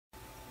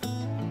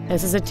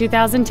This is a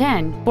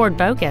 2010 Ford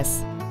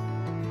Focus.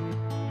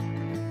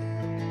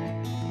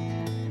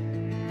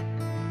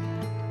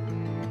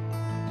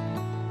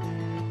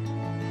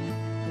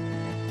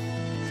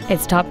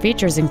 Its top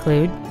features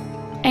include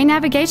a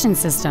navigation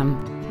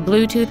system,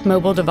 Bluetooth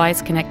mobile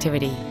device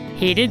connectivity,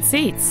 heated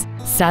seats,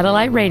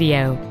 satellite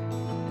radio,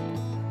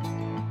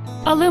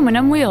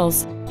 aluminum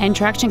wheels, and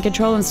traction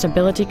control and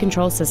stability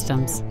control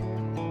systems.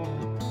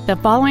 The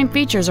following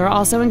features are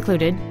also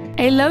included: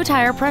 a low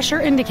tire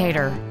pressure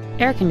indicator,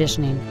 air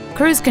conditioning,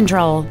 cruise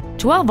control,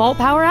 12-volt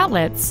power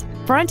outlets,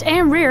 front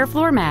and rear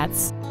floor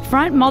mats,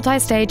 front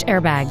multi-stage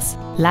airbags,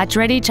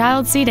 latch-ready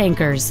child seat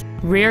anchors,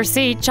 rear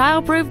seat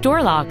child-proof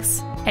door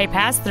locks, a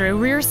pass-through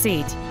rear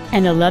seat,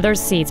 and the leather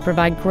seats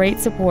provide great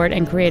support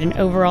and create an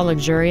overall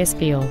luxurious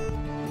feel.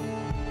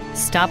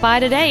 Stop by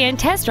today and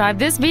test drive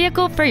this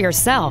vehicle for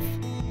yourself.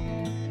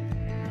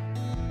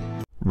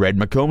 Red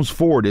McCombs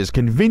Ford is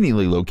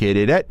conveniently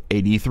located at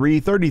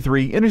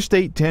 8333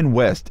 Interstate 10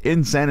 West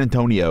in San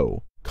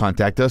Antonio.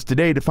 Contact us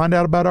today to find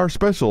out about our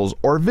specials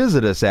or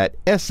visit us at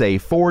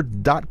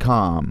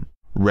saford.com.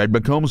 Red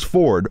McCombs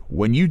Ford,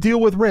 when you deal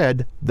with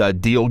red, the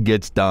deal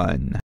gets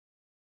done.